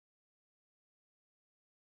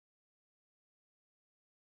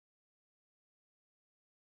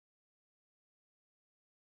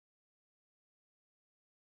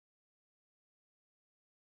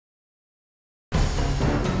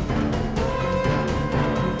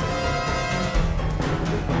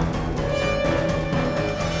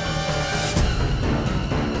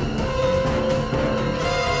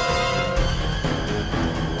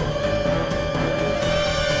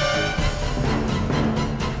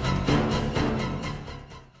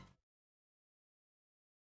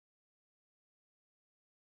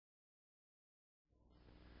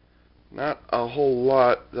not a whole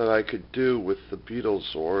lot that I could do with the Beetle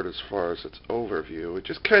Zord as far as its overview. It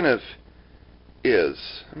just kind of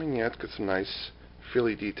is. I mean, yeah, it's got some nice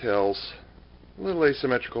frilly details, a little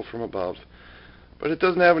asymmetrical from above, but it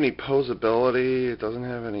doesn't have any posability, it doesn't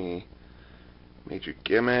have any major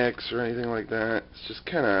gimmicks or anything like that. It's just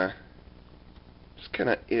kind of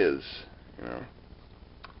is, you know.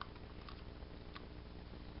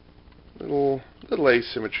 Little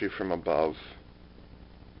asymmetry from above.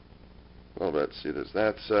 A little bit. See, there's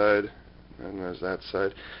that side, and there's that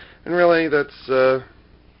side, and really, that's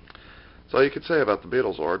all you could say about the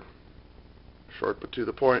Beetle Zord. Short but to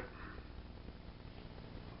the point.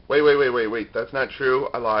 Wait. That's not true.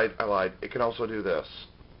 I lied. It can also do this.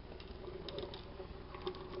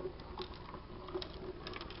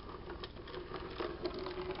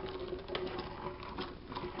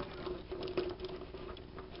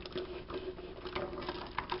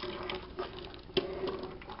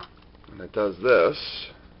 And it does this.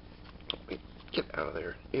 Wait, get out of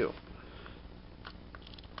there. Ew.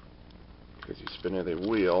 Because you spin the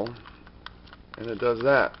wheel, and it does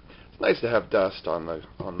that. It's nice to have dust on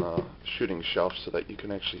the shooting shelf so that you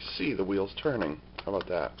can actually see the wheels turning. How about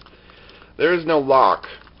that? There is no lock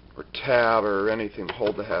or tab or anything to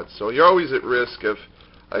hold the head, so you're always at risk of,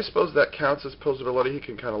 I suppose that counts as posability. He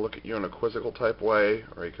can kind of look at you in a quizzical type way,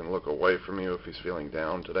 or he can look away from you if he's feeling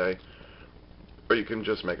down today, or you can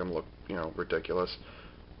just make him look, you know, ridiculous.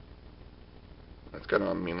 That's kind of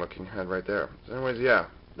a mean-looking head right there. So anyways, yeah,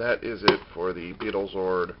 that is it for the Beetle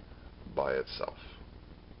Zord by itself.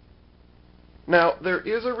 Now, there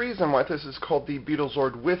is a reason why this is called the Beetle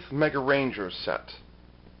Zord with Mega Ranger set,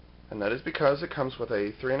 and that is because it comes with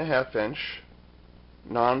a 3.5-inch,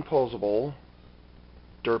 non-posable,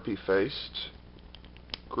 derpy-faced,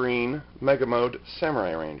 green Mega Mode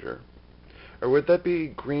Samurai Ranger. Or would that be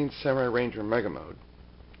Green Samurai Ranger Mega Mode?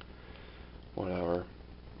 Whatever.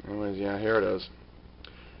 Anyways, yeah, here it is.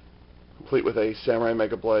 Complete with a Samurai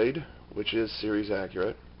Mega Blade, which is series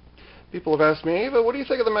accurate. People have asked me, Ava, what do you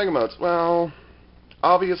think of the Mega Modes? Well,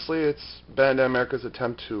 obviously it's Bandai America's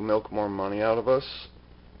attempt to milk more money out of us.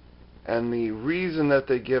 And the reason that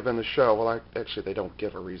they give in the show, well, actually they don't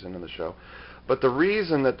give a reason in the show, but the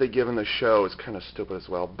reason that they give in the show is kind of stupid as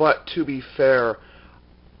well. But to be fair,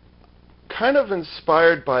 kind of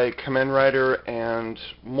inspired by Kamen Rider and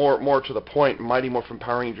more to the point, Mighty Morphin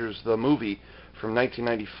Power Rangers, the movie from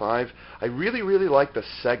 1995, I really like the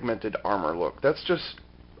segmented armor look. That's just,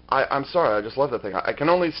 I'm sorry, I just love that thing. I can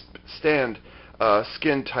only stand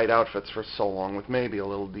skin-tight outfits for so long with maybe a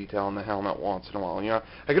little detail on the helmet once in a while. You know,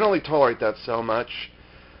 I can only tolerate that so much.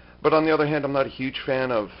 But on the other hand, I'm not a huge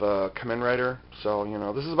fan of Kamen Rider, so, you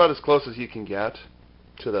know, this is about as close as you can get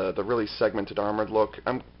to the really segmented armored look.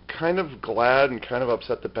 I'm kind of glad and kind of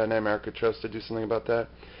upset that Bandai America chose to do something about that.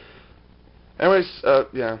 Anyways,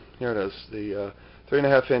 yeah, here it is, the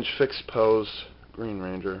 3.5-inch fixed pose Green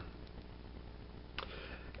Ranger.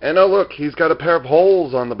 And oh look, he's got a pair of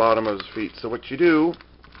holes on the bottom of his feet, so what you do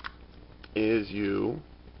is you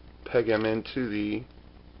peg him into the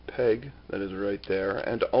peg that is right there,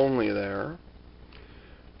 and only there.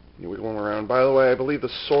 You wiggle him around. By the way, I believe the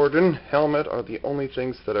sword and helmet are the only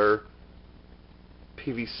things that are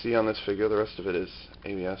PVC on this figure. The rest of it is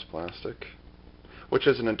ABS plastic, which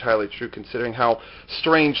isn't entirely true considering how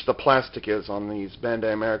strange the plastic is on these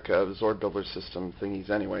Bandai America ZordBuilder System thingies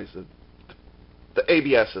anyways. The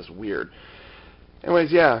ABS is weird.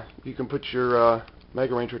 Anyways, yeah, you can put your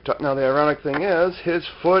Mega Ranger... Now, the ironic thing is, his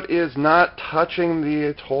foot is not touching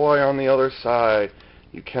the toy on the other side.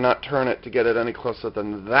 You cannot turn it to get it any closer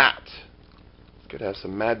than that. You could have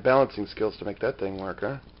some mad balancing skills to make that thing work,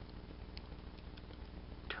 huh?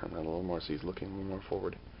 Turn that a little more so he's looking a little more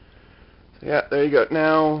forward. So, yeah, there you go.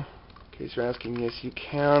 Now, in case you're asking, yes, you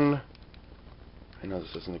can... I know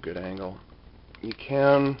this isn't a good angle. You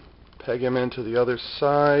can peg him into the other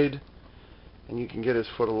side, and you can get his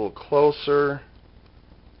foot a little closer.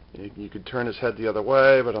 You could turn his head the other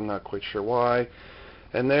way, but I'm not quite sure why.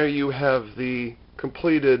 And there you have the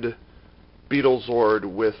completed Beetle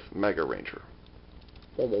Zord with Mega Ranger.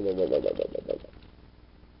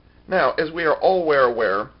 Now, as we are all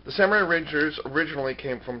aware, the Samurai Rangers originally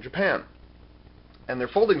came from Japan. And their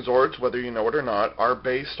folding Zords, whether you know it or not, are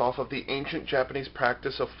based off of the ancient Japanese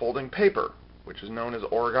practice of folding paper, which is known as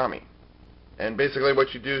origami. And basically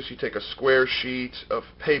what you do is you take a square sheet of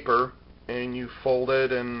paper and you fold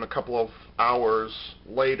it, and a couple of hours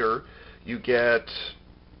later you get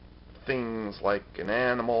things like an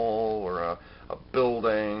animal or a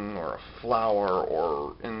building or a flower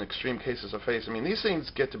or, in extreme cases, a face. I mean, these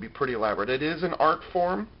things get to be pretty elaborate. It is an art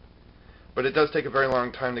form, but it does take a very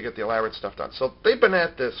long time to get the elaborate stuff done. So they've been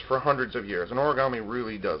at this for hundreds of years, and origami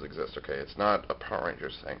really does exist, okay? It's not a Power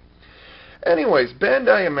Rangers thing. Anyways,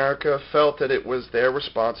 Bandai America felt that it was their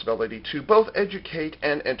responsibility to both educate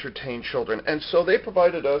and entertain children, and so they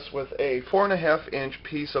provided us with a 4.5-inch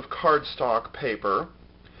piece of cardstock paper,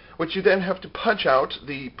 which you then have to punch out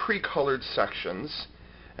the pre-colored sections,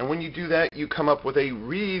 and when you do that, you come up with a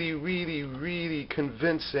really, really, really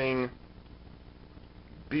convincing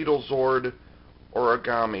Beetle Zord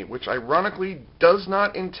origami, which ironically does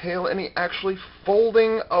not entail any actually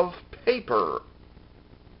folding of paper.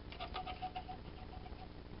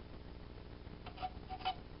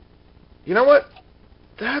 You know what?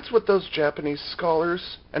 That's what those Japanese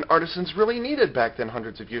scholars and artisans really needed back then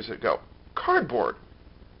hundreds of years ago. Cardboard.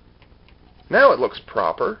 Now it looks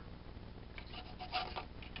proper.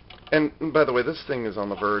 And by the way, this thing is on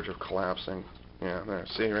the verge of collapsing. Yeah, there.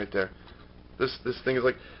 See right there. This thing is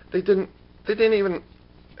like they didn't even.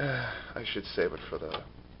 I should save it for the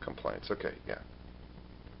complaints. Okay, yeah.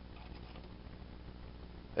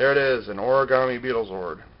 There it is, an origami Beetle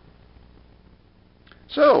Zord.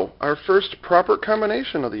 So, our first proper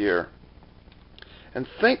combination of the year. And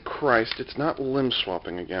thank Christ it's not limb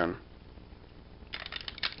swapping again.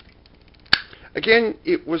 Again,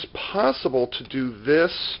 it was possible to do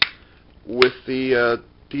this with the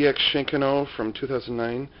DX Shinken-Oh from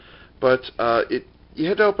 2009, but you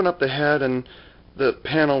had to open up the head and the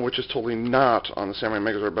panel, which is totally not on the Samurai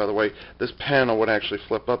Megazord, by the way. This panel would actually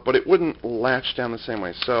flip up, but it wouldn't latch down the same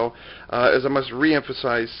way. So, as I must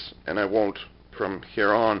re-emphasize, and I won't from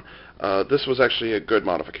here on, this was actually a good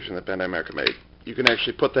modification that Bandai America made. You can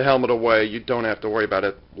actually put the helmet away. You don't have to worry about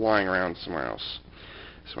it lying around somewhere else.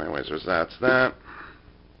 So anyways, there's that.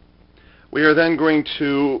 We are then going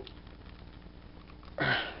to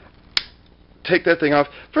take that thing off.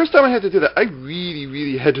 First time I had to do that, I really,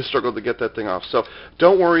 really had to struggle to get that thing off. So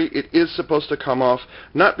don't worry, it is supposed to come off,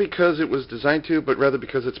 not because it was designed to, but rather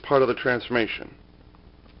because it's part of the transformation.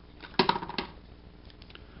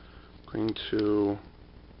 Going to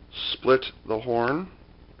split the horn.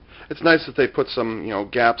 It's nice that they put some,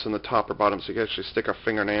 gaps in the top or bottom so you can actually stick a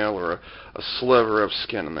fingernail or a sliver of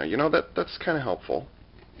skin in there. That's kind of helpful.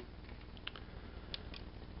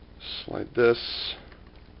 Slide this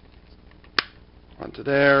onto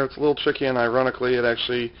there. It's a little tricky, and ironically, it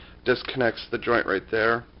actually disconnects the joint right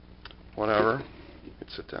there. Whatever. You can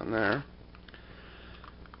sit down there.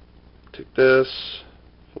 Take this,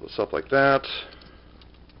 pull this up like that.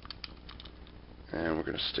 And we're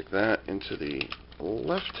going to stick that into the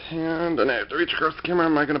left hand. And I have to reach across the camera.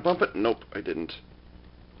 Am I going to bump it? Nope, I didn't.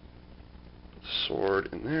 Put the sword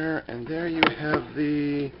in there. And there you have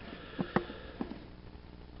the,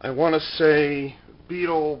 I want to say,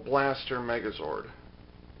 Beetle Blaster Megazord.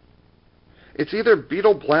 It's either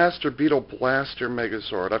Beetle Blast or Beetle Blaster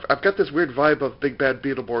Megazord. I've got this weird vibe of Big Bad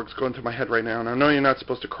Beetleborgs going through my head right now. And I know you're not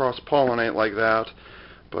supposed to cross-pollinate like that.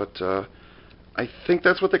 But, I think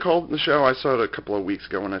that's what they called it in the show. I saw it a couple of weeks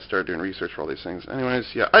ago when I started doing research for all these things. Anyways,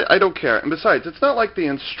 yeah, I don't care. And besides, it's not like the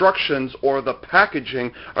instructions or the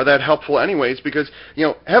packaging are that helpful anyways, because,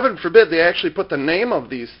 heaven forbid they actually put the name of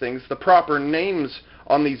these things, the proper names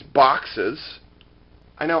on these boxes.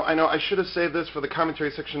 I know, I should have saved this for the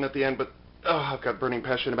commentary section at the end, but, I've got burning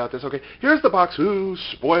passion about this. Okay, here's the box. Ooh,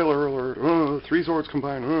 spoiler alert. 3 Zords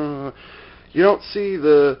combined. You don't see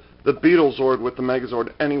the Beetle Zord with the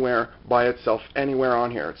Megazord anywhere by itself, anywhere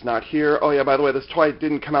on here. It's not here. Oh yeah, by the way, this toy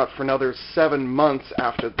didn't come out for another 7 months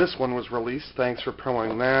after this one was released. Thanks for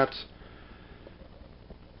promoting that.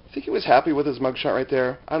 I think he was happy with his mugshot right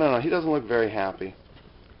there. I don't know. He doesn't look very happy.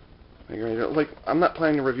 Like, I'm not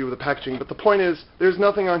planning to review the packaging, but the point is, there's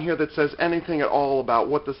nothing on here that says anything at all about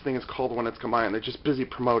what this thing is called when it's combined. They're just busy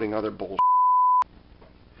promoting other bullshit.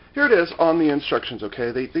 Here it is on the instructions,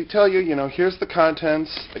 okay? They tell you, here's the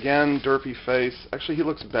contents. Again, derpy face. Actually, he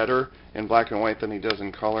looks better in black and white than he does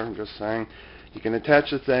in color, I'm just saying. You can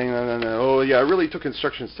attach the thing. Oh, yeah, I really took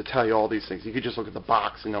instructions to tell you all these things. You could just look at the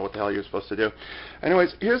box and know what the hell you're supposed to do.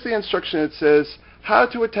 Anyways, here's the instruction. It says, how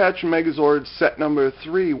to attach Megazord set number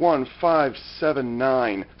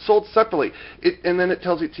 31579. Sold separately. And then it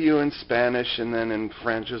tells it to you in Spanish and then in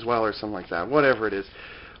French as well or something like that. Whatever it is.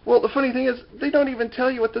 Well, the funny thing is, they don't even tell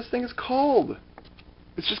you what this thing is called.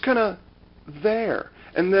 It's just kind of there.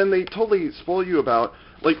 And then they totally spoil you about,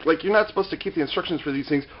 like you're not supposed to keep the instructions for these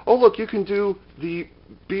things. Oh, look, you can do the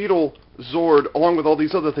Beetle Zord along with all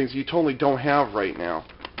these other things you totally don't have right now.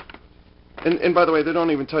 And by the way, they don't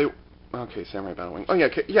even tell you. Okay, Samurai Battle Wing. Oh, yeah,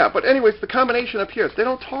 okay, yeah. But anyways, the combination appears. They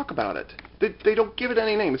don't talk about it. They don't give it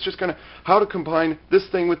any name. It's just kind of how to combine this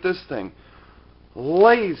thing with this thing.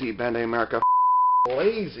 Lazy, Bandai America.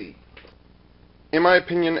 Lazy. in my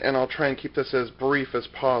opinion, and I'll try and keep this as brief as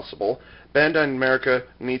possible, Bandai America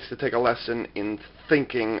needs to take a lesson in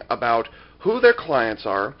thinking about who their clients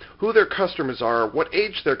are, who their customers are, what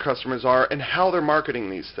age their customers are, and how they're marketing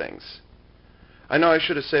these things. I know I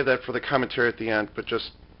should have saved that for the commentary at the end, but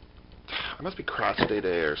just, I must be cross-day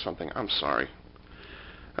or something. I'm sorry.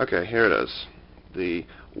 Okay, here it is. The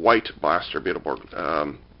white blaster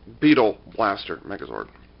Beetle Blaster Megazord.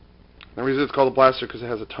 The reason it's called a blaster because it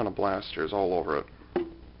has a ton of blasters all over it.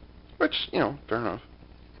 Which, you know, fair enough.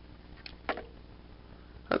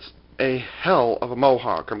 That's a hell of a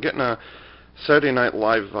mohawk. I'm getting a Saturday Night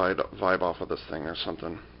Live vibe off of this thing or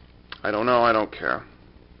something. I don't know, I don't care.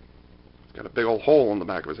 It's got a big old hole in the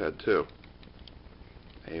back of his head, too.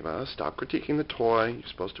 Ava, stop critiquing the toy. You're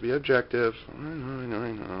supposed to be objective. I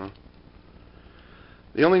know.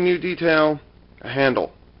 The only new detail, a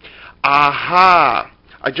handle. Aha!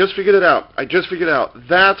 I just figured it out.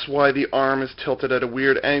 That's why the arm is tilted at a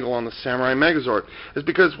weird angle on the Samurai Megazord. Is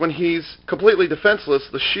because when he's completely defenseless,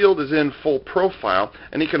 the shield is in full profile,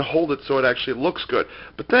 and he can hold it so it actually looks good.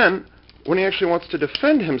 But then, when he actually wants to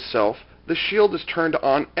defend himself, the shield is turned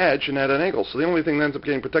on edge and at an angle. So the only thing that ends up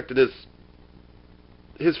getting protected is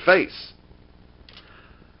his face.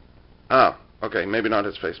 Ah, okay, maybe not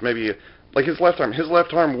his face. Maybe, like his left arm. His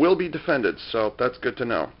left arm will be defended, so that's good to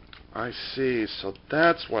know. I see, so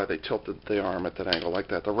that's why they tilted the arm at that angle, like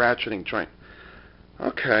that, the ratcheting joint.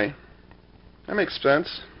 Okay, that makes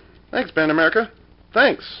sense. Thanks, Bandai America.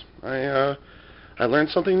 Thanks. I learned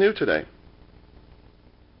something new today.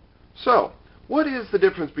 So, what is the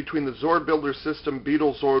difference between the ZordBuilder System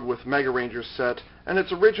Beetle Zord with Mega Ranger set and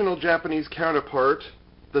its original Japanese counterpart,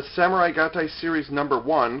 the Samurai Gatai Series No.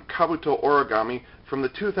 1 Kabuto Origami from the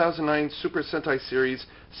 2009 Super Sentai series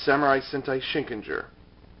Samurai Sentai Shinken-Oh?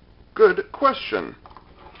 Good question.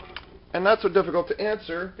 And not so difficult to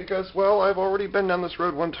answer because, well, I've already been down this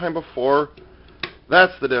road one time before.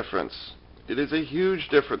 That's the difference. It is a huge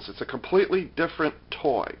difference. It's a completely different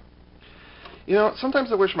toy. You know,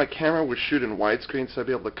 sometimes I wish my camera would shoot in widescreen so I'd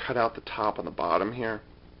be able to cut out the top and the bottom here.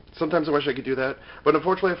 Sometimes I wish I could do that. But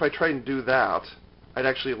unfortunately, if I tried and do that, I'd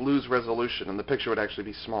actually lose resolution and the picture would actually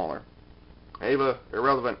be smaller. Ava,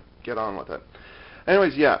 irrelevant. Get on with it.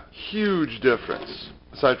 Anyways, yeah, huge difference.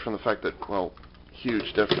 Aside from the fact that, well,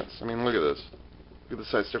 huge difference. I mean, look at this. Look at the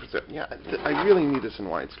size difference there. Yeah, I really need this in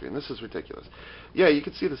widescreen. This is ridiculous. Yeah, you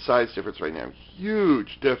can see the size difference right now.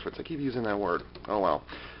 Huge difference. I keep using that word. Oh, well.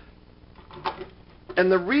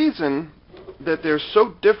 And the reason that they're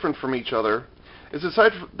so different from each other is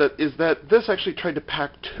that this actually tried to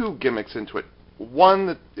pack two gimmicks into it. One,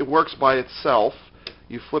 that it works by itself.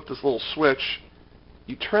 You flip this little switch.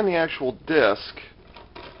 You turn the actual disc.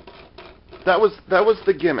 That was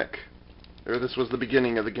the gimmick, or this was the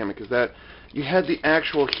beginning of the gimmick, is that you had the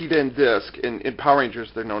actual heat-end disc. In Power Rangers,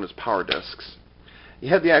 they're known as power discs. You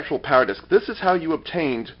had the actual power disc. This is how you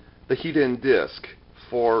obtained the heat-end disc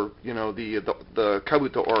for, you know, the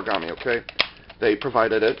Kabuto Origami, okay? They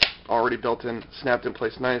provided it, already built in, snapped in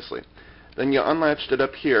place nicely. Then you unlatched it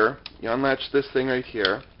up here, you unlatched this thing right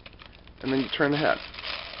here, and then you turn the head.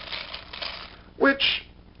 Which,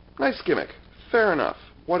 nice gimmick, fair enough,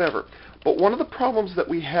 whatever. But one of the problems that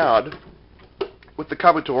we had with the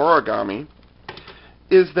Kabuto Origami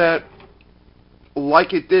is that,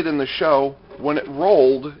 like it did in the show, when it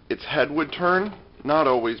rolled, its head would turn. Not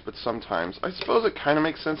always, but sometimes. I suppose it kind of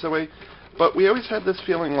makes sense that way, but we always had this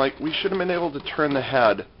feeling like we should have been able to turn the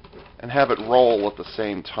head and have it roll at the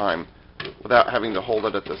same time without having to hold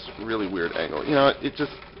it at this really weird angle. You know, it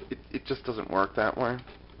just doesn't work that way.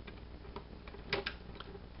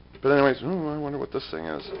 But anyways, I wonder what this thing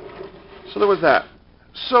is. So there was that.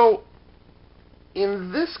 So,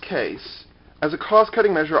 in this case, as a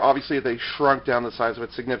cost-cutting measure, obviously they shrunk down the size of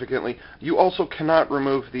it significantly. You also cannot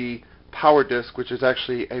remove the power disc, which is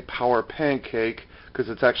actually a power pancake, because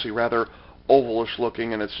it's actually rather ovalish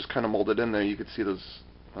looking, and it's just kind of molded in there. You can see those.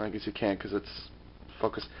 Well, I guess you can't, because it's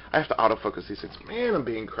focused. I have to autofocus these things. Man, I'm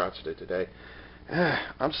being crotcheted today.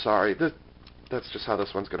 I'm sorry. That's just how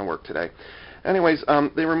this one's going to work today. Anyways,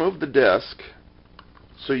 they removed the disc,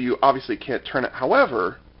 so you obviously can't turn it.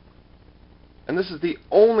 However, and this is the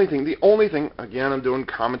only thing, again, I'm doing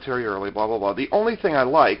commentary early, blah, blah, blah. The only thing I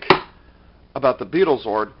like about the Beetle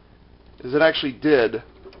Zord is it actually did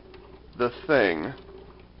the thing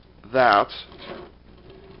that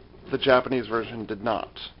the Japanese version did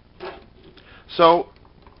not. So,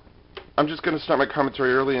 I'm just going to start my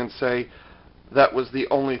commentary early and say that was the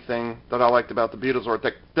only thing that I liked about the Beetle Zord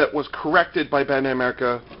that was corrected by Bandai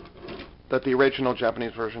America that the original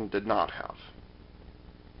Japanese version did not have.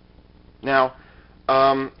 Now,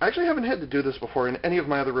 I actually haven't had to do this before in any of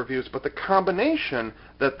my other reviews, but the combination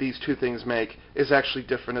that these two things make is actually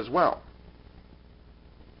different as well.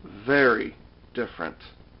 Very different.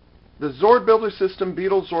 The ZordBuilder System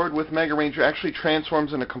Beetle Zord with Mega Ranger actually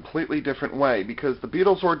transforms in a completely different way, because the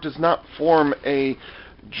Beetle Zord does not form a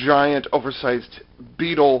giant, oversized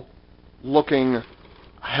beetle-looking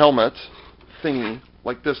helmet thingy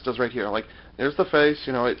like this does right here. Like, there's the face,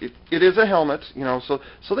 you know, it is a helmet, you know, so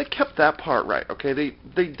they kept that part right, okay?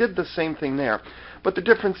 They did the same thing there. But the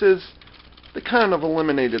difference is they kind of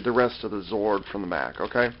eliminated the rest of the Zord from the back,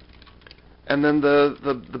 okay? And then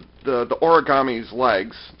the origami's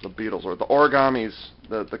legs, the Beetle Zord,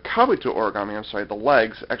 the Kabuto origami, I'm sorry, the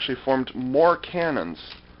legs actually formed more cannons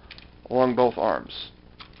along both arms.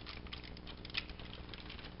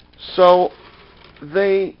 So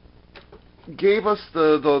they gave us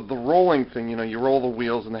the rolling thing, you know, you roll the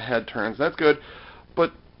wheels and the head turns. That's good,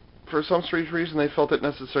 but for some strange reason they felt it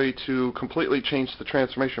necessary to completely change the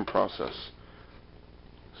transformation process.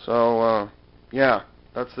 So, yeah,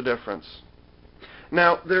 that's the difference.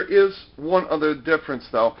 Now, there is one other difference,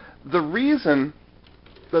 though. The reason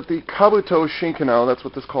that the Kabuto Shinken-Oh, that's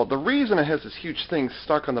what this is called, the reason it has this huge thing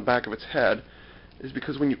stuck on the back of its head is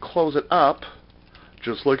because when you close it up,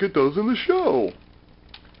 just like it does in the show,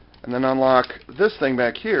 and then unlock this thing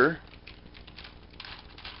back here,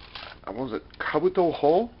 what was it, Kabuto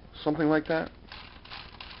Ho? Something like that?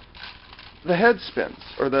 The head spins,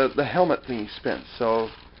 or the helmet thingy spins. So,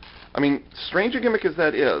 I mean, strange a gimmick as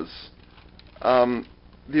that is,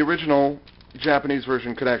 the original Japanese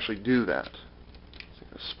version could actually do that. So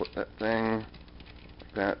split that thing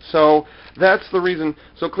like that. So that's the reason.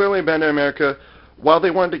 So clearly Bandai America, while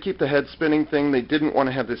they wanted to keep the head spinning thing, they didn't want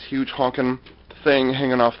to have this huge honkin' thing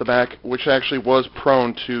hanging off the back, which actually was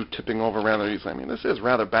prone to tipping over rather easily. I mean, this is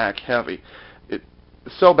rather back heavy. It's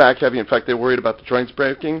so back heavy, in fact, they worried about the joints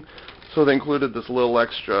breaking, so they included this little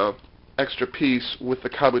extra piece with the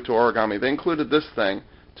Kabuto origami. They included this thing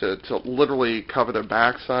to literally cover their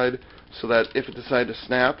backside so that if it decided to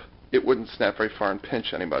snap, it wouldn't snap very far and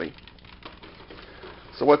pinch anybody.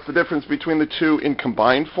 So what's the difference between the two in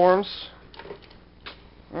combined forms?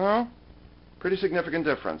 Well, pretty significant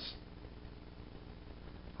difference.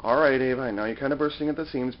 Alright, Ava, I know you're kind of bursting at the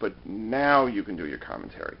seams, but now you can do your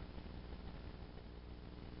commentary.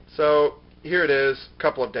 So, here it is, a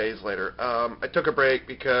couple of days later. I took a break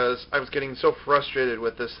because I was getting so frustrated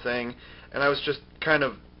with this thing, and I was just kind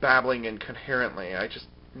of babbling incoherently. I just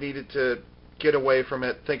needed to get away from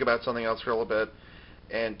it, think about something else for a little bit,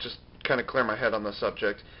 and just kind of clear my head on the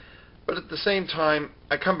subject. But at the same time,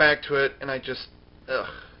 I come back to it, and I just,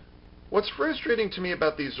 What's frustrating to me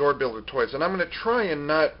about these ZordBuilder toys, and I'm going to try and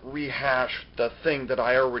not rehash the thing that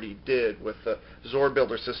I already did with the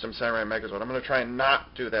ZordBuilder System Samurai Megazord. I'm going to try and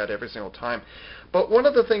not do that every single time. But one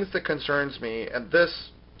of the things that concerns me, and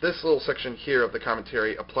this little section here of the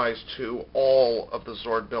commentary applies to all of the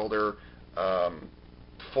ZordBuilder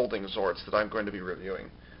folding Zords that I'm going to be reviewing.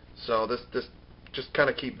 So this just kind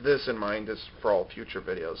of keep this in mind as for all future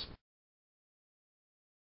videos.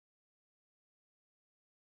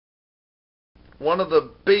 One of the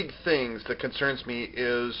big things that concerns me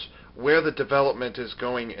is where the development is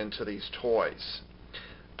going into these toys.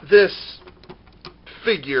 This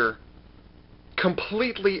figure,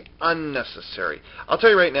 completely unnecessary. I'll tell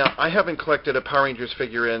you right now, I haven't collected a Power Rangers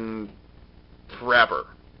figure in forever,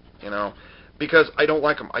 you know, because I don't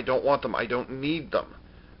like them, I don't want them, I don't need them.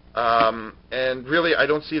 And really, I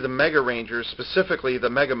don't see the Mega Rangers, specifically the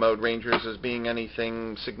Mega Mode Rangers, as being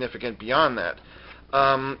anything significant beyond that.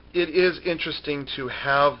 It is interesting to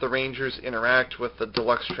have the Rangers interact with the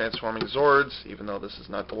deluxe transforming Zords, even though this is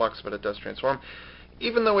not deluxe, but it does transform.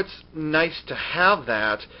 Even though it's nice to have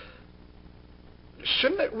that,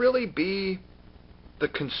 shouldn't it really be the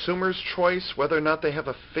consumer's choice whether or not they have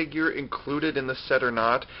a figure included in the set or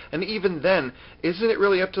not? And even then, isn't it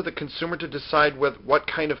really up to the consumer to decide what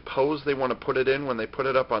kind of pose they want to put it in when they put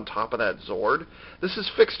it up on top of that Zord? This is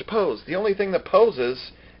fixed pose. The only thing that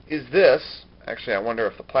poses is this. Actually, I wonder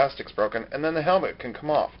if the plastic's broken, and then the helmet can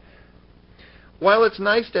come off. While it's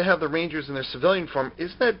nice to have the Rangers in their civilian form,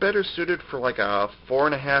 isn't that better suited for like a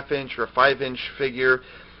 4.5-inch or a 5-inch figure?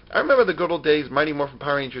 I remember the good old days, Mighty Morphin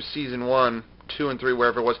Power Rangers Season 1, 2, and 3,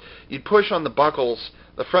 wherever it was. You'd push on the buckles,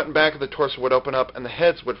 the front and back of the torso would open up, and the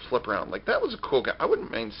heads would flip around. Like, that was a cool guy. I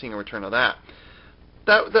wouldn't mind seeing a return of that.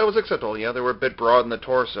 That was acceptable. Yeah, they were a bit broad in the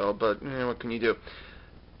torso, but what can you do?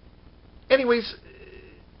 Anyways,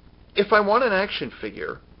 if I want an action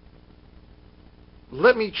figure,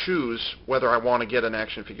 let me choose whether I want to get an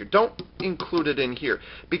action figure. Don't include it in here,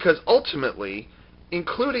 because ultimately,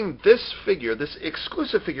 including this figure, this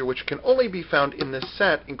exclusive figure, which can only be found in this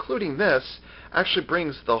set, including this, actually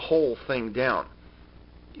brings the whole thing down.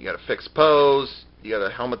 You got a fixed pose, you got a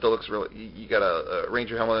helmet that looks really, you got a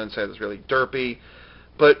Ranger helmet inside that's really derpy,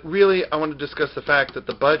 but really I want to discuss the fact that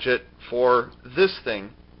the budget for this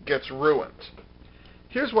thing gets ruined.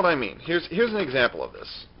 Here's what I mean. Here's an example of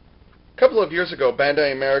this. A couple of years ago,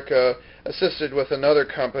 Bandai America assisted with another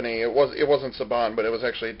company. It wasn't Saban, but it was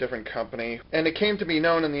actually a different company, and it came to be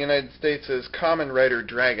known in the United States as Kamen Rider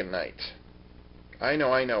Dragon Knight. I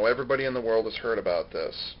know, everybody in the world has heard about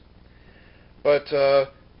this. But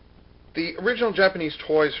the original Japanese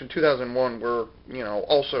toys from 2001 were,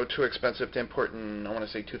 also too expensive to import in, I want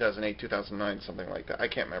to say 2008, 2009, something like that. I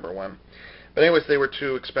can't remember when. But anyways, they were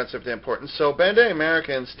too expensive to import. And so Bandai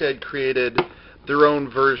America instead created their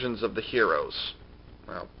own versions of the heroes.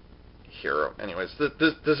 Well, anyways,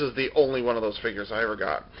 this is the only one of those figures I ever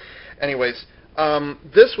got. Anyways,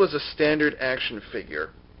 this was a standard action figure.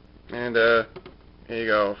 And here you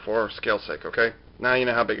go, for scale's sake, okay? Now you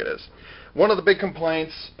know how big it is. One of the big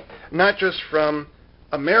complaints, not just from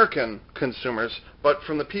American consumers, but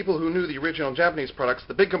from the people who knew the original Japanese products,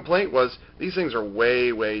 the big complaint was these things are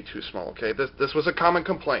way, way too small, okay? This was a common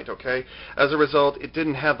complaint, okay? As a result, it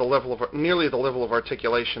didn't have nearly the level of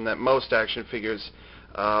articulation that most action figures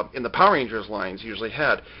in the Power Rangers lines usually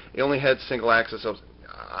had. It only had single axis.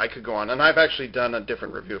 I could go on, and I've actually done a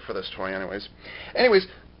different review for this toy anyways.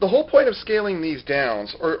 The whole point of scaling these down,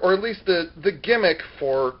 or at least the gimmick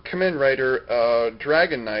for Kamen Rider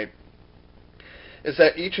Dragon Knight, is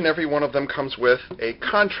that each and every one of them comes with a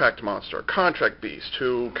contract monster, a contract beast,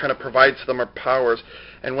 who kind of provides them with powers,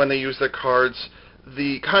 and when they use their cards,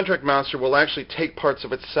 the contract monster will actually take parts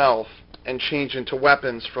of itself and change into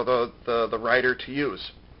weapons for the rider to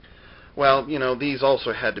use. Well, these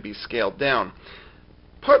also had to be scaled down.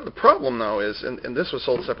 Part of the problem, though, is, and this was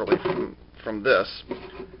sold separately from this,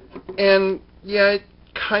 and yeah, it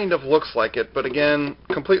kind of looks like it, but again,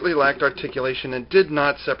 completely lacked articulation and did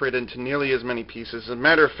not separate into nearly as many pieces. As a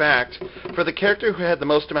matter of fact, for the character who had the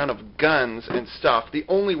most amount of guns and stuff, the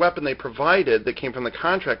only weapon they provided that came from the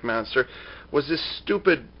contract monster was this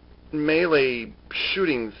stupid melee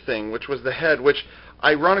shooting thing, which was the head, which,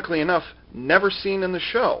 ironically enough, never seen in the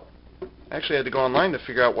show. I actually had to go online to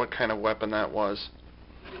figure out what kind of weapon that was.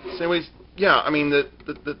 So anyways, yeah, I mean,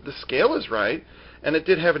 the scale is right, and it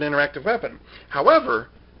did have an interactive weapon. However,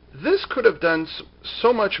 this could have done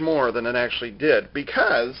so much more than it actually did,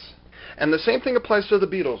 because, and the same thing applies to the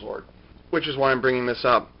Beetle Zord, which is why I'm bringing this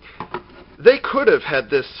up. They could have had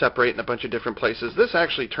this separate in a bunch of different places. This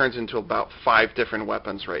actually turns into about 5 different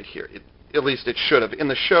weapons right here. At least it should have. In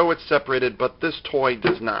the show, it's separated, but this toy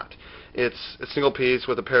does not. It's a single piece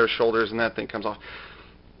with a pair of shoulders, and that thing comes off.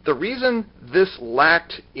 The reason this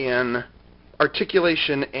lacked in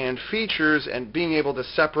articulation and features and being able to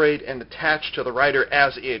separate and attach to the rider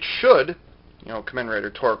as it should, Kamen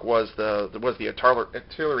Rider Torque was the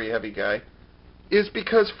artillery heavy guy, is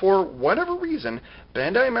because for whatever reason,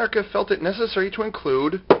 Bandai America felt it necessary to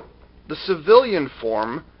include the civilian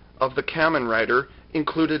form of the Kamen Rider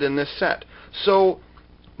included in this set. So,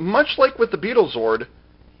 much like with the Beetle Zord,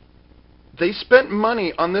 they spent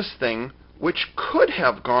money on this thing which could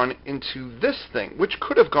have gone into this thing, which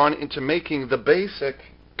could have gone into making the basic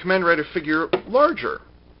Kamen Rider figure larger.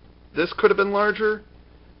 This could have been larger,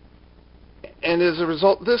 and as a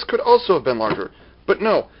result, this could also have been larger. But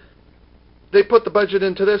no, they put the budget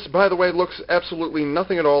into this. By the way, looks absolutely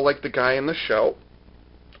nothing at all like the guy in the show,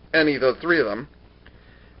 any of the 3 of them.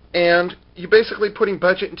 And you're basically putting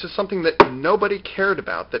budget into something that nobody cared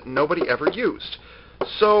about, that nobody ever used.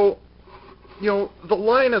 So, the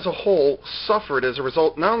line as a whole suffered as a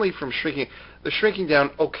result, not only from the shrinking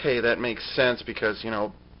down, okay, that makes sense because,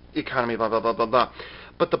 economy, blah, blah, blah, blah, blah.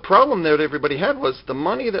 But the problem that everybody had was the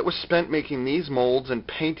money that was spent making these molds and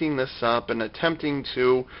painting this up and attempting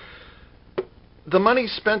to, the money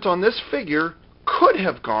spent on this figure could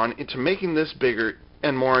have gone into making this bigger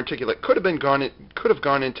and more articulate. Could have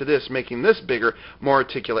gone into this, making this bigger, more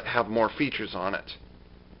articulate, have more features on it.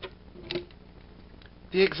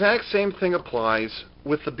 The exact same thing applies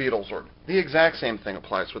with the Beetle Zord. The exact same thing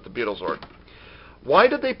applies with the Beetle Zord. Why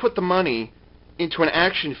did they put the money into an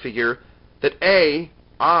action figure that A,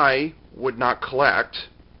 I would not collect,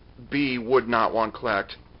 B, would not want to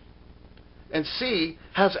collect, and C,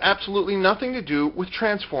 has absolutely nothing to do with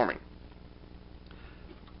transforming?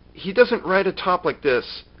 He doesn't ride a top like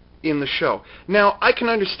this in the show. Now, I can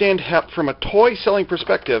understand from a toy selling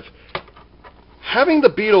perspective, having the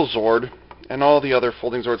Beetle Zord and all the other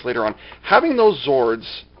folding Zords later on, having those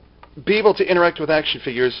Zords be able to interact with action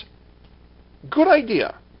figures, good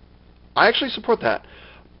idea. I actually support that.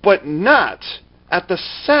 But not at the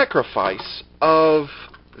sacrifice of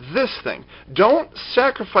this thing. Don't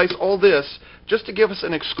sacrifice all this just to give us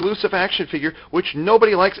an exclusive action figure, which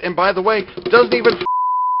nobody likes, and by the way, doesn't even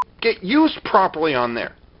get used properly on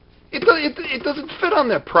there. It doesn't fit on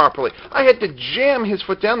there properly. I had to jam his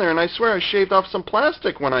foot down there, and I swear I shaved off some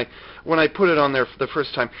plastic when I put it on there for the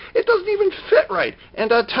first time. It doesn't even fit right.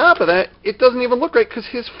 And on top of that, it doesn't even look right because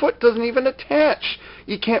his foot doesn't even attach.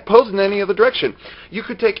 You can't pose in any other direction. You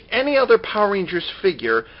could take any other Power Rangers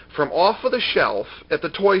figure from off of the shelf at the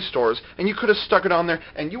toy stores, and you could have stuck it on there,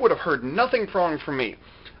 and you would have heard nothing wrong from me.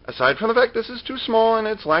 Aside from the fact this is too small and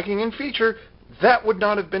it's lacking in feature, that would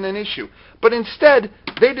not have been an issue. But instead,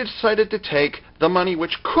 they decided to take the money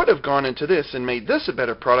which could have gone into this and made this a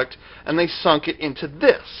better product, and they sunk it into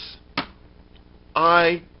this.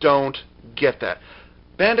 I don't get that.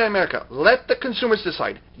 Bandai America, let the consumers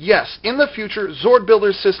decide. Yes, in the future,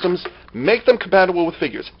 ZordBuilder systems, make them compatible with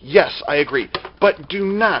figures. Yes, I agree. But do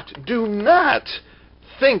not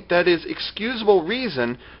think that is excusable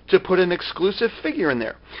reason to put an exclusive figure in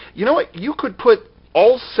there. You know what? You could put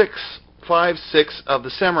all 5, 6 of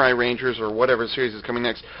the Samurai Rangers, or whatever series is coming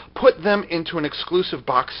next, put them into an exclusive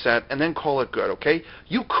box set, and then call it good, okay?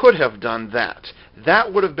 You could have done that.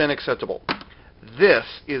 That would have been acceptable. This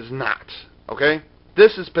is not, okay?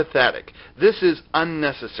 This is pathetic. This is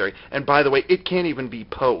unnecessary. And by the way, it can't even be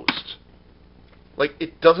posed. Like,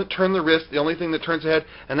 it doesn't turn the wrist, the only thing that turns the head,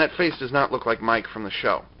 and that face does not look like Mike from the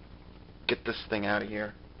show. Get this thing out of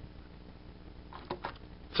here.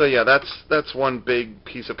 So yeah, that's one big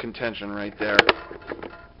piece of contention right there.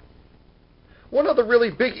 One of the really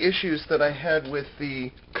big issues that I had with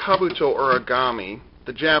the Kabuto Origami,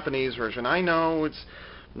 the Japanese version, I know it's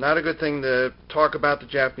not a good thing to talk about the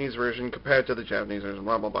Japanese version compared to the Japanese version,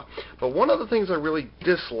 blah, blah, blah. But one of the things I really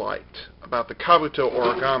disliked about the Kabuto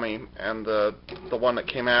Origami and the one that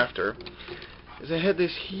came after is it had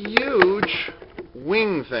this huge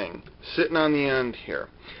wing thing sitting on the end here,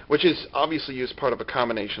 which is obviously used part of a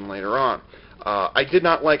combination later on. I did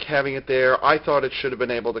not like having it there. I thought it should have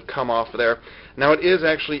been able to come off of there. Now it is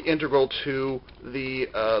actually integral to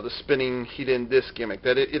the spinning heat-in disc gimmick.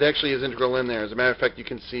 That it actually is integral in there. As a matter of fact, you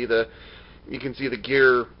can see the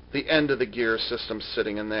gear, the end of the gear system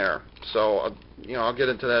sitting in there. So I'll get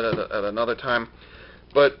into that at another time.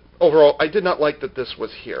 But overall, I did not like that this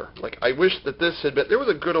was here. Like, I wish that this had been... There was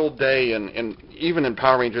a good old day, and even in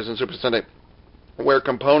Power Rangers and Super Sentai, where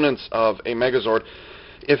components of a Megazord,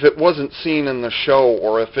 if it wasn't seen in the show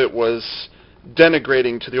or if it was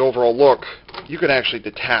denigrating to the overall look, you could actually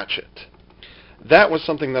detach it. That was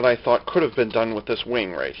something that I thought could have been done with this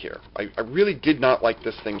wing right here. I really did not like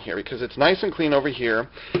this thing here because it's nice and clean over here,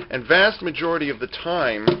 and vast majority of the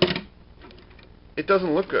time, it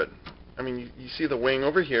doesn't look good. I mean, you see the wing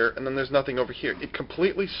over here, and then there's nothing over here. It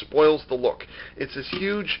completely spoils the look. It's this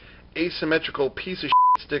huge asymmetrical piece of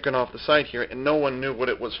shit sticking off the side here, and no one knew what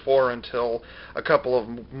it was for until a couple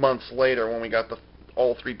of months later when we got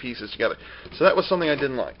all 3 pieces together. So that was something I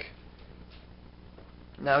didn't like.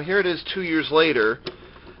 Now here it is 2 years later.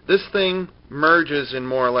 This thing merges in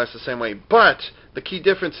more or less the same way, but the key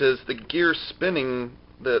difference is the gear spinning...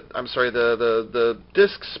 the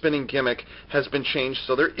disc spinning gimmick has been changed,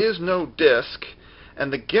 so there is no disc,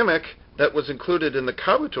 and the gimmick that was included in the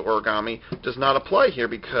Kabuto Origami does not apply here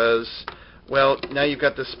because, well, now you've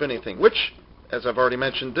got this spinning thing, which, as I've already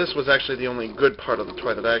mentioned, this was actually the only good part of the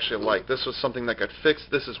toy that I actually liked. This was something that got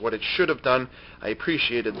fixed. This is what it should have done. I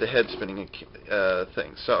appreciated the head spinning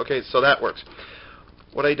thing. So, okay, so that works.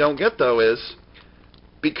 What I don't get, though, is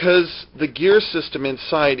because the gear system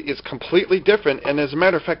inside is completely different, and as a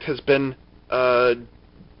matter of fact has been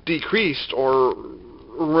decreased or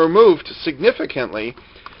removed significantly,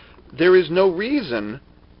 there is no reason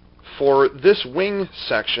for this wing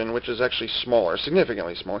section, which is actually smaller,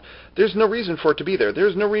 significantly smaller, there's no reason for it to be there.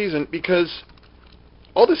 There's no reason, because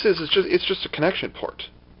all this is just a connection port.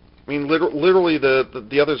 I mean, literally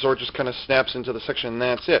the other Zord just kind of snaps into the section and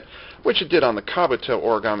that's it, which it did on the Kabuto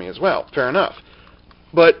Origami as well, fair enough.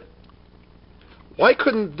 But why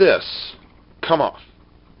couldn't this come off?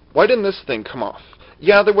 Why didn't this thing come off?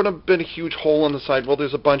 Yeah, there would have been a huge hole in the side. Well,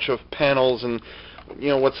 there's a bunch of panels and,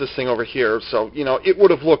 what's this thing over here? So, it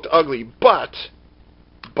would have looked ugly, but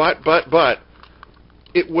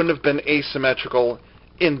it wouldn't have been asymmetrical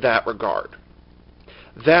in that regard.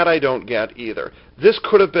 That I don't get either. This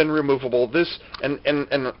could have been removable. This, and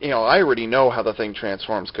I already know how the thing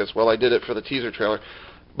transforms because, well, I did it for the teaser trailer.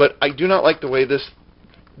 But I do not like the way this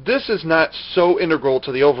this is not so integral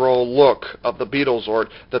to the overall look of the Beetle Zord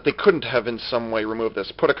that they couldn't have in some way removed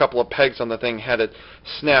this. Put a couple of pegs on the thing, had it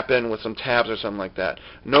snap in with some tabs or something like that.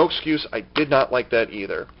 No excuse, I did not like that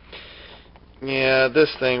either. Yeah,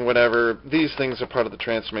 this thing, whatever. These things are part of the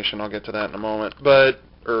transformation. I'll get to that in a moment.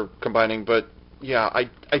 Or combining, but yeah,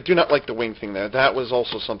 I do not like the wing thing there. That was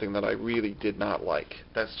also something that I really did not like.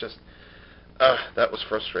 That's just, that was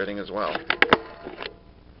frustrating as well.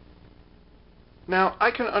 Now,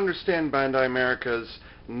 I can understand Bandai America's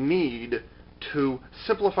need to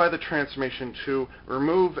simplify the transformation, to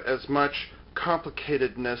remove as much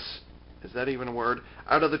complicatedness, is that even a word,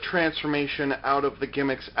 out of the transformation, out of the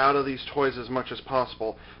gimmicks, out of these toys as much as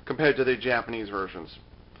possible, compared to the Japanese versions.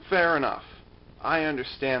 Fair enough. I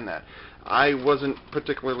understand that. I wasn't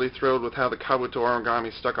particularly thrilled with how the Kabuto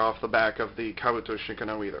origami stuck off the back of the Kabuto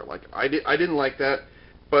Shinken-Oh either. Like, I didn't like that,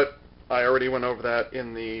 but I already went over that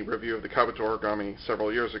in the review of the Kabuto origami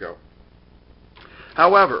several years ago.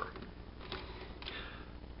 However,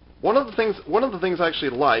 one of the things I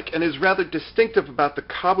actually like, and is rather distinctive about the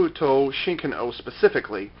Kabuto Shinken-Oh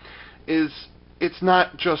specifically, is it's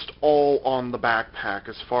not just all on the backpack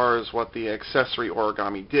as far as what the accessory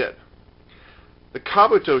origami did. The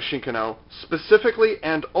Kabuto Shinken-Oh specifically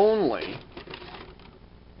and only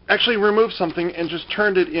actually removed something and just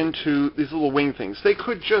turned it into these little wing things. They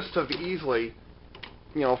could just have easily,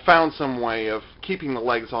 found some way of keeping the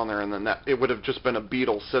legs on there, and then it would have just been a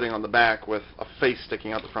beetle sitting on the back with a face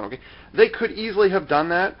sticking out the front. Okay, they could easily have done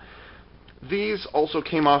that. These also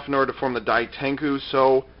came off in order to form the Daitenku,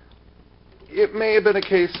 so it may have been a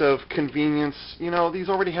case of convenience. These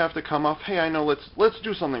already have to come off. Hey, I know, let's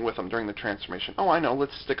do something with them during the transformation. Oh, I know,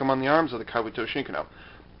 let's stick them on the arms of the Kabuto Shinken-Oh.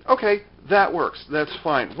 Okay, that works. That's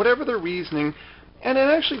fine. Whatever their reasoning, and it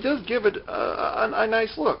actually does give it a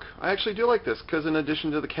nice look. I actually do like this, because in addition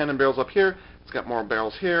to the cannon barrels up here, it's got more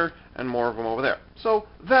barrels here and more of them over there. So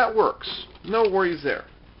that works. No worries there.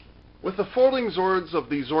 With the folding Zords of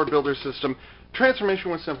the ZordBuilder system, transformation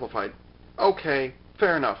was simplified. Okay,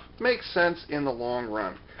 fair enough. Makes sense in the long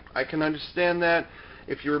run. I can understand that.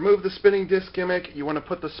 If you remove the spinning disc gimmick, you want to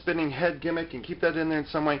put the spinning head gimmick and keep that in there in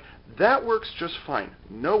some way, that works just fine.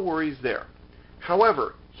 No worries there.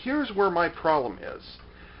 However, here's where my problem is.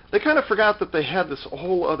 They kind of forgot that they had this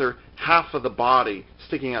whole other half of the body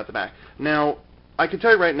sticking out the back. Now, I can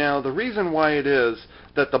tell you right now, the reason why it is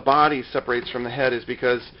that the body separates from the head is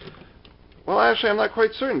because, well, actually, I'm not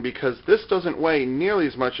quite certain, because this doesn't weigh nearly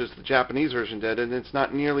as much as the Japanese version did, and it's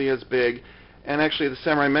not nearly as big. And actually, the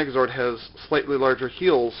Samurai Megazord has slightly larger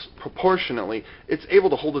heels proportionately. It's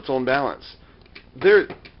able to hold its own balance.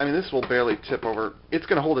 This will barely tip over. It's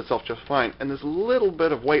going to hold itself just fine. And this little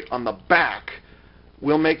bit of weight on the back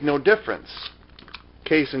will make no difference.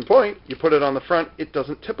 Case in point, you put it on the front, it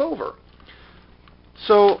doesn't tip over.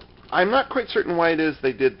 So, I'm not quite certain why it is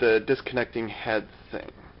they did the disconnecting head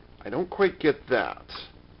thing. I don't quite get that.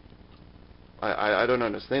 I don't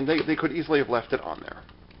understand. They could easily have left it on there.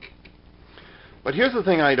 But here's the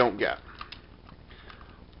thing I don't get.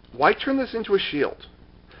 Why turn this into a shield?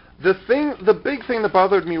 The big thing that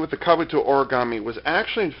bothered me with the Kabuto origami was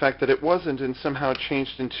actually, in fact, that it wasn't and somehow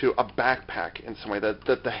changed into a backpack in some way.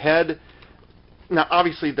 That the head, now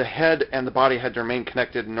obviously the head and the body had to remain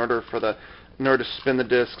connected in order to spin the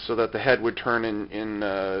disc so that the head would turn in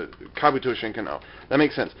Kabuto Shinken-Oh. That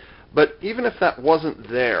makes sense. But even if that wasn't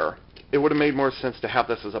there, it would have made more sense to have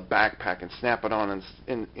this as a backpack and snap it on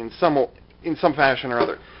in some fashion or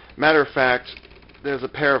other. Matter of fact, there's a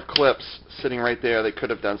pair of clips sitting right there. They could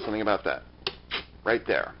have done something about that. Right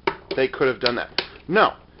there. They could have done that.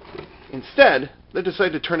 No. Instead, they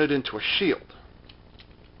decided to turn it into a shield.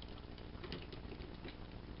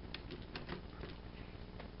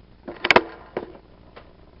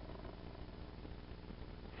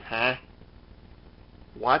 Huh?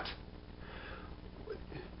 What?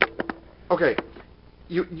 Okay.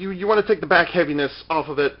 You want to take the back heaviness off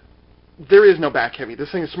of it. There is no back heavy.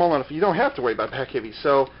 This thing is small enough. You don't have to worry about back heavy.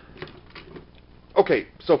 So, okay,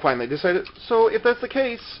 so fine. They decided. So if that's the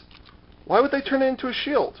case, why would they turn it into a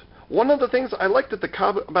shield? One of the things I liked about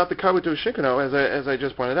the Kabuto Shinken-Oh, as I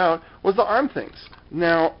just pointed out, was the arm things.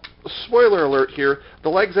 Now, spoiler alert here, the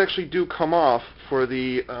legs actually do come off for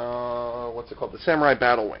the, what's it called, the Samurai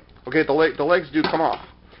Battle Wing. Okay, the legs do come off.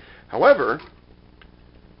 However,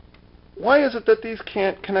 why is it that these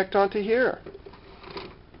can't connect onto here?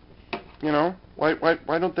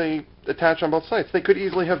 Why don't they attach on both sides? They could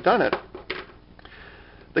easily have done it.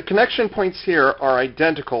 The connection points here are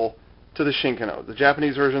identical to the Shinken-Oh. The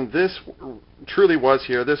Japanese version, this truly was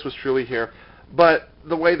here, this was truly here, but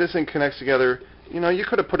the way this thing connects together You know, you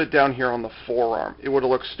could have put it down here on the forearm. It would have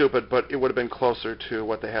looked stupid, but it would have been closer to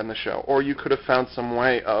what they had in the show. Or you could have found some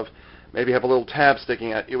way of maybe have a little tab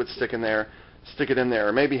sticking out. It would stick in there, stick it in there.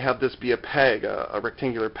 Or maybe have this be a peg, a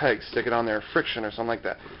rectangular peg, stick it on there, friction or something like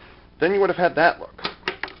that. Then you would have had that look.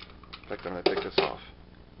 In fact, I'm going to take this off.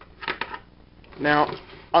 Now,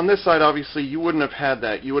 on this side, obviously, you wouldn't have had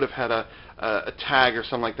that. You would have had a tag or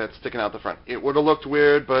something like that sticking out the front. It would have looked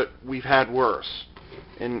weird, but we've had worse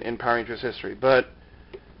in Power Rangers history. But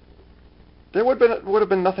there would have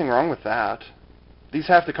been nothing wrong with that. These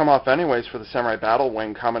have to come off anyways for the Samurai Battle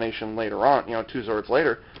Wing combination later on, you know, 2 Zords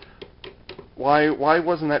later. Why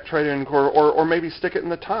wasn't that tried in or maybe stick it in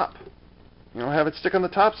the top? You know, have it stick on the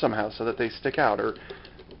top somehow so that they stick out. Or,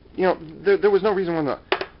 you know, there was no reason why not.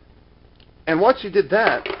 And once you did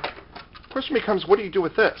that, the question becomes, what do you do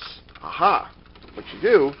with this? Aha! What you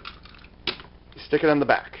do, you stick it on the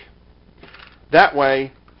back. That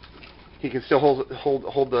way, he can still hold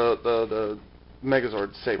the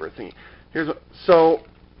Megazord saber thingy. So,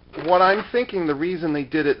 what I'm thinking the reason they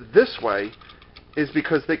did it this way is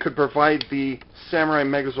because they could provide the Samurai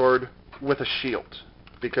Megazord with a shield.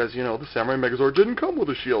 Because, you know, the Samurai Megazord didn't come with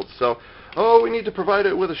a shield. So, oh, we need to provide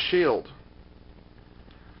it with a shield.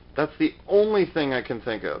 That's the only thing I can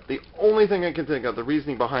think of. The only thing I can think of, the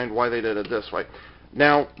reasoning behind why they did it this way.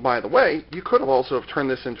 Now, by the way, you could have also have turned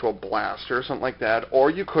this into a blaster or something like that,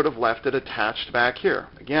 or you could have left it attached back here.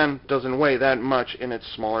 Again, doesn't weigh that much in its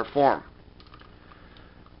smaller form.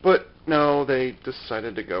 But no, they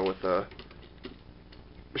decided to go with a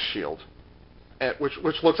shield,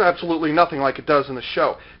 which looks absolutely nothing like it does in the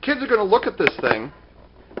show. Kids are going to look at this thing,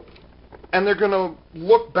 and they're going to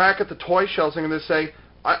look back at the toy shelves and they're going to say,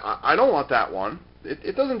 I don't want that one.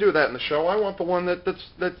 It doesn't do that in the show. I want the one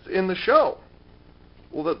that's in the show.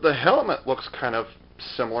 Well, the helmet looks kind of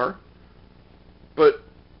similar, but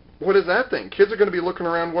what is that thing? Kids are going to be looking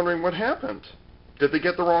around wondering what happened. Did they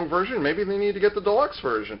get the wrong version? Maybe they need to get the deluxe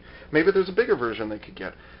version. Maybe there's a bigger version they could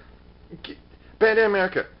get. Bandai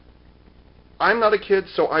America. I'm not a kid,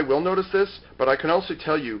 so I will notice this, but I can also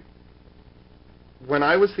tell you, when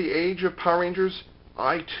I was the age of Power Rangers,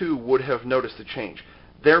 I too would have noticed the change.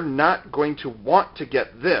 They're not going to want to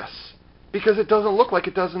get this because it doesn't look like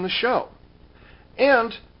it does in the show.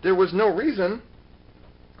 And there was no reason.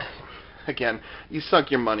 Again, you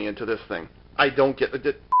sunk your money into this thing. I don't get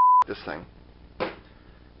this thing.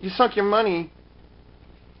 You sunk your money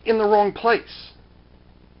in the wrong place.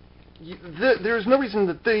 There's no reason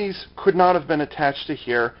that these could not have been attached to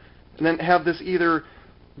here and then have this either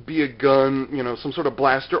be a gun, you know, some sort of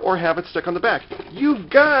blaster, or have it stick on the back. You've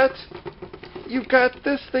got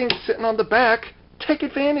this thing sitting on the back. Take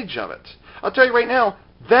advantage of it. I'll tell you right now,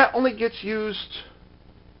 that only gets used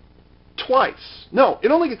twice. No,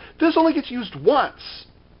 this only gets used once.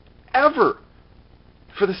 Ever.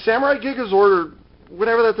 For the Samurai Gigazord, or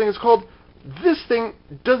whatever that thing is called, this thing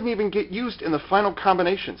doesn't even get used in the final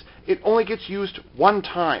combinations. It only gets used one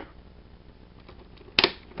time.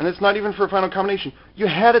 And it's not even for a final combination. You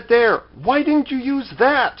had it there. Why didn't you use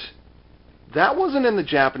that? That wasn't in the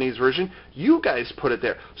Japanese version. You guys put it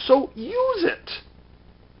there. So use it.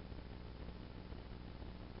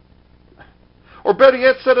 Or better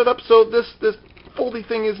yet, set it up so this foldy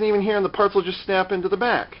thing isn't even here and the parts will just snap into the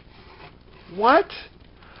back. What?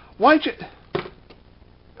 Why'd you...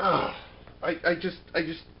 I just...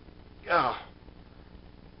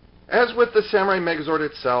 As with the Samurai Megazord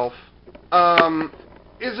itself,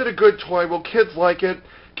 is it a good toy? Will kids like it?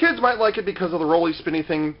 Kids might like it because of the roly spinny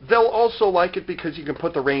thing. They'll also like it because you can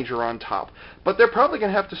put the Ranger on top. But they're probably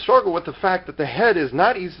going to have to struggle with the fact that the head is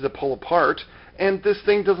not easy to pull apart, and this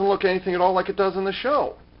thing doesn't look anything at all like it does in the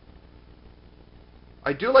show.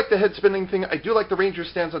 I do like the head spinning thing. I do like the Ranger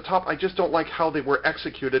stands on top. I just don't like how they were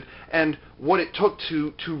executed and what it took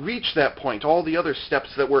to reach that point. All the other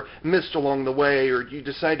steps that were missed along the way, or you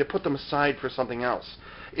decide to put them aside for something else.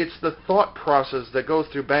 It's the thought process that goes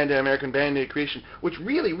through Bandai American Bandai creation, which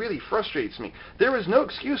really, really frustrates me. There is no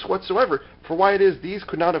excuse whatsoever for why it is these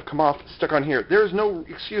could not have come off stuck on here. There is no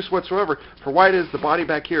excuse whatsoever for why it is the body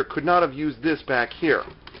back here could not have used this back here.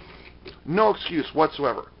 No excuse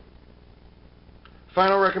whatsoever.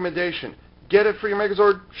 Final recommendation. Get it for your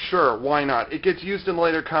Megazord? Sure, why not? It gets used in a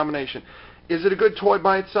later combination. Is it a good toy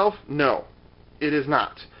by itself? No, it is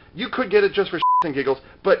not. You could get it just for shits and giggles,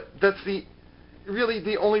 but that's really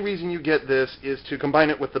the only reason you get this is to combine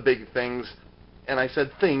it with the big things, and I said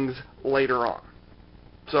things later on.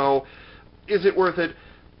 So, is it worth it?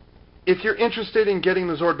 If you're interested in getting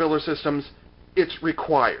the ZordBuilder systems, it's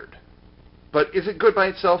required. But is it good by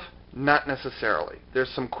itself? Not necessarily. There's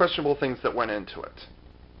some questionable things that went into it.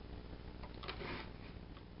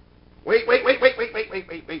 Wait.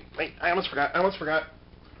 I almost forgot.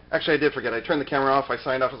 Actually, I did forget. I turned the camera off. I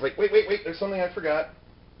signed off. I was like, wait. There's something I forgot.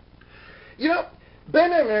 You know,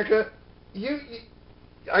 Bandai America,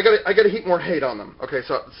 I gotta heap more hate on them. Okay,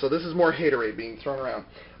 so this is more haterade being thrown around.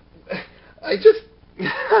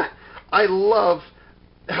 I love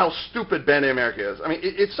how stupid Bandai America is. I mean,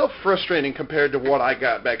 it's so frustrating compared to what I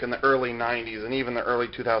got back in the early 90s and even the early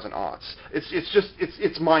 2000s.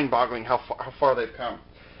 It's mind-boggling how far they've come.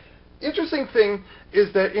 Interesting thing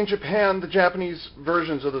is that in Japan, the Japanese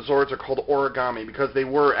versions of the Zords are called origami because they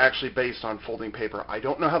were actually based on folding paper. I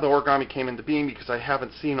don't know how the origami came into being because I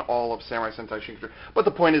haven't seen all of Samurai Sentai Shinken-Oh, but the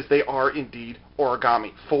point is they are indeed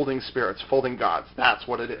origami, folding spirits, folding gods. That's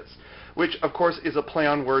what it is. Which, of course, is a play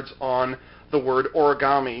on words on the word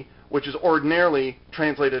origami, which is ordinarily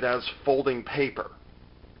translated as folding paper.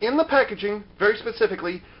 In the packaging, very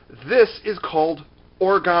specifically, this is called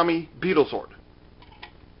Origami Beetle Zord.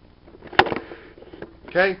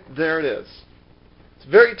 Okay, there it is. It's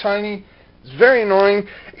very tiny. It's very annoying.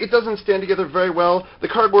 It doesn't stand together very well. The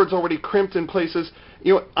cardboard's already crimped in places.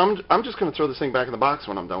 You know, I'm just going to throw this thing back in the box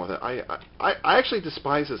when I'm done with it. I actually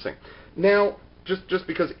despise this thing. Now, just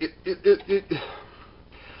because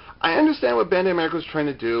I understand what Bandai America was trying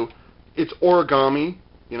to do. It's origami.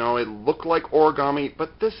 You know, it looked like origami,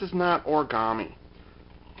 but this is not origami.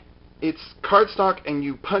 It's cardstock, and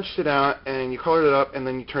you punched it out, and you colored it up, and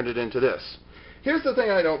then you turned it into this. Here's the thing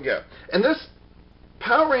I don't get. And this,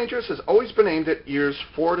 Power Rangers has always been aimed at years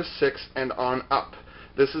 4 to 6 and on up.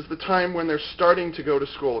 This is the time when they're starting to go to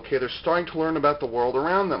school, okay? They're starting to learn about the world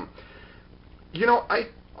around them. You know,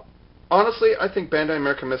 honestly, I think Bandai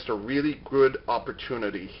America missed a really good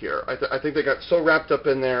opportunity here. I think they got so wrapped up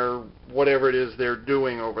in their, whatever it is they're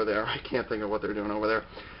doing over there. I can't think of what they're doing over there.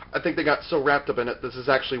 I think they got so wrapped up in it, this is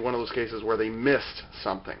actually one of those cases where they missed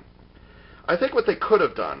something. I think what they could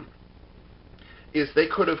have done is they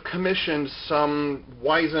could have commissioned some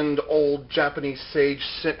wizened old Japanese sage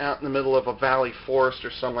sitting out in the middle of a valley forest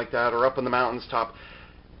or something like that, or up on the mountain's top.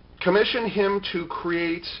 Commission him to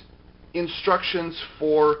create instructions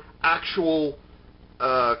for actual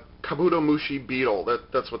Kabuto Mushi beetle.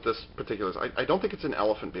 That's what this particular is. I don't think it's an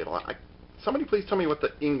elephant beetle. Somebody please tell me what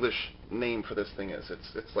the English name for this thing is.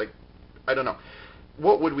 It's like, I don't know.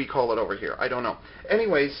 What would we call it over here? I don't know.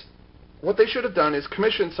 Anyways, what they should have done is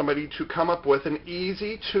commission somebody to come up with an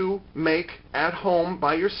easy-to-make at home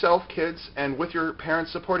by yourself, kids, and with your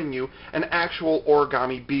parents supporting you, an actual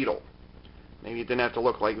origami beetle. Maybe it didn't have to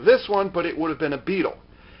look like this one, but it would have been a beetle.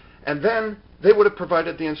 And then they would have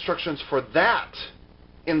provided the instructions for that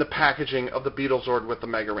in the packaging of the Beetle Zord with the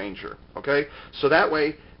Mega Ranger. Okay? So that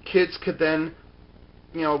way, kids could then,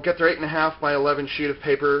 you know, get their 8.5 by 11 sheet of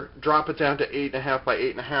paper, drop it down to 8.5 by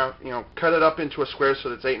 8.5, you know, cut it up into a square so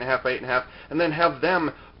that it's 8.5 by 8.5, and then have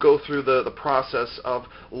them go through the process of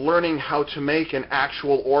learning how to make an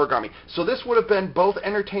actual origami. So this would have been both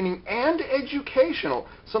entertaining and educational,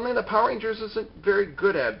 something that Power Rangers isn't very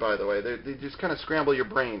good at, by the way. They just kind of scramble your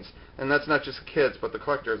brains, and that's not just the kids, but the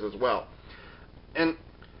collectors as well. And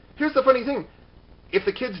here's the funny thing. If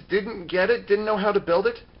the kids didn't get it, didn't know how to build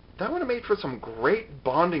it, that would have made for some great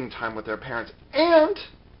bonding time with their parents. And,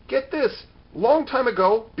 get this, long time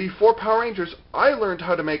ago, before Power Rangers, I learned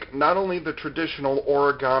how to make not only the traditional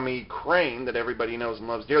origami crane that everybody knows and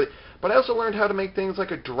loves dearly, but I also learned how to make things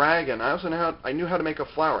like a dragon. I knew how to make a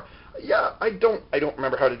flower. Yeah, I don't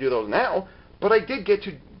remember how to do those now, but I did get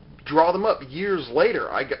to draw them up years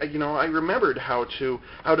later. I remembered how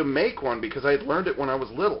to make one because I had learned it when I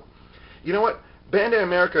was little. You know what? Bandai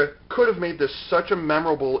America could have made this such a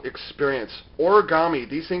memorable experience. Origami,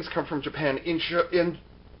 these things come from Japan.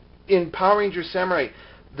 In Power Rangers Samurai,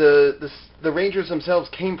 the Rangers themselves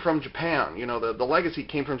came from Japan. You know, the legacy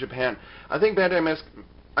came from Japan. I think Bandai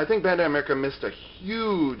America missed a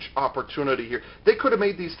huge opportunity here. They could have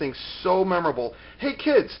made these things so memorable. Hey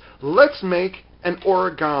kids, let's make an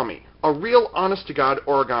origami. A real honest-to-God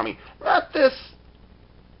origami. Not this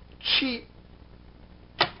cheap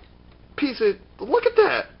piece of... Look at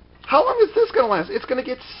that. How long is this going to last? It's going to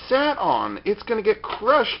get sat on. It's going to get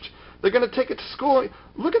crushed. They're going to take it to school.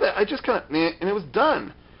 Look at that. I just kind of... and it was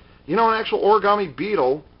done. You know, an actual origami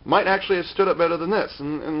beetle might actually have stood up better than this.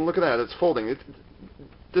 And look at that. It's folding.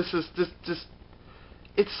 This is just...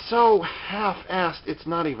 It's so half-assed, it's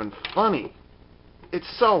not even funny. It's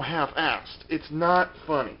so half-assed. It's not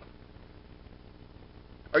funny.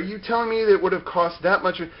 Are you telling me that it would have cost that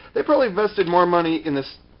much? They probably invested more money in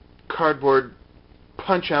this cardboard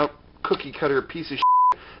punch-out cookie cutter piece of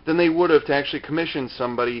shit than they would have to actually commission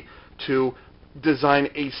somebody to design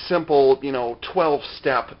a simple,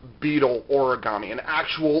 12-step beetle origami, an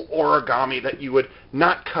actual origami that you would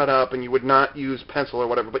not cut up and you would not use pencil or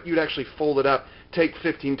whatever, but you'd actually fold it up, take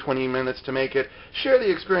 15, 20 minutes to make it, share the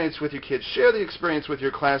experience with your kids, share the experience with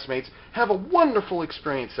your classmates, have a wonderful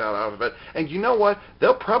experience out of it, and you know what?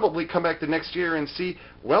 They'll probably come back the next year and see,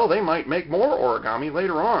 well, they might make more origami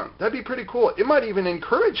later on. That'd be pretty cool. It might even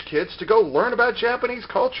encourage kids to go learn about Japanese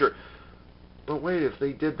culture. But wait, if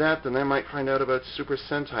they did that, then they might find out about Super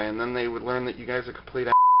Sentai, and then they would learn that you guys are complete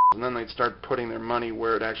assholes, and then they'd start putting their money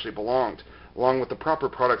where it actually belonged, along with the proper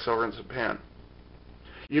products over in Japan.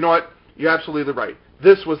 You know what? You're absolutely right.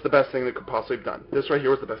 This was the best thing they could possibly have done. This right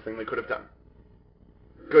here was the best thing they could have done.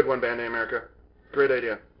 Good one, Bandai America. Great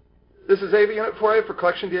idea. This is AV Unit 4A for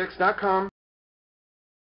CollectionDX.com.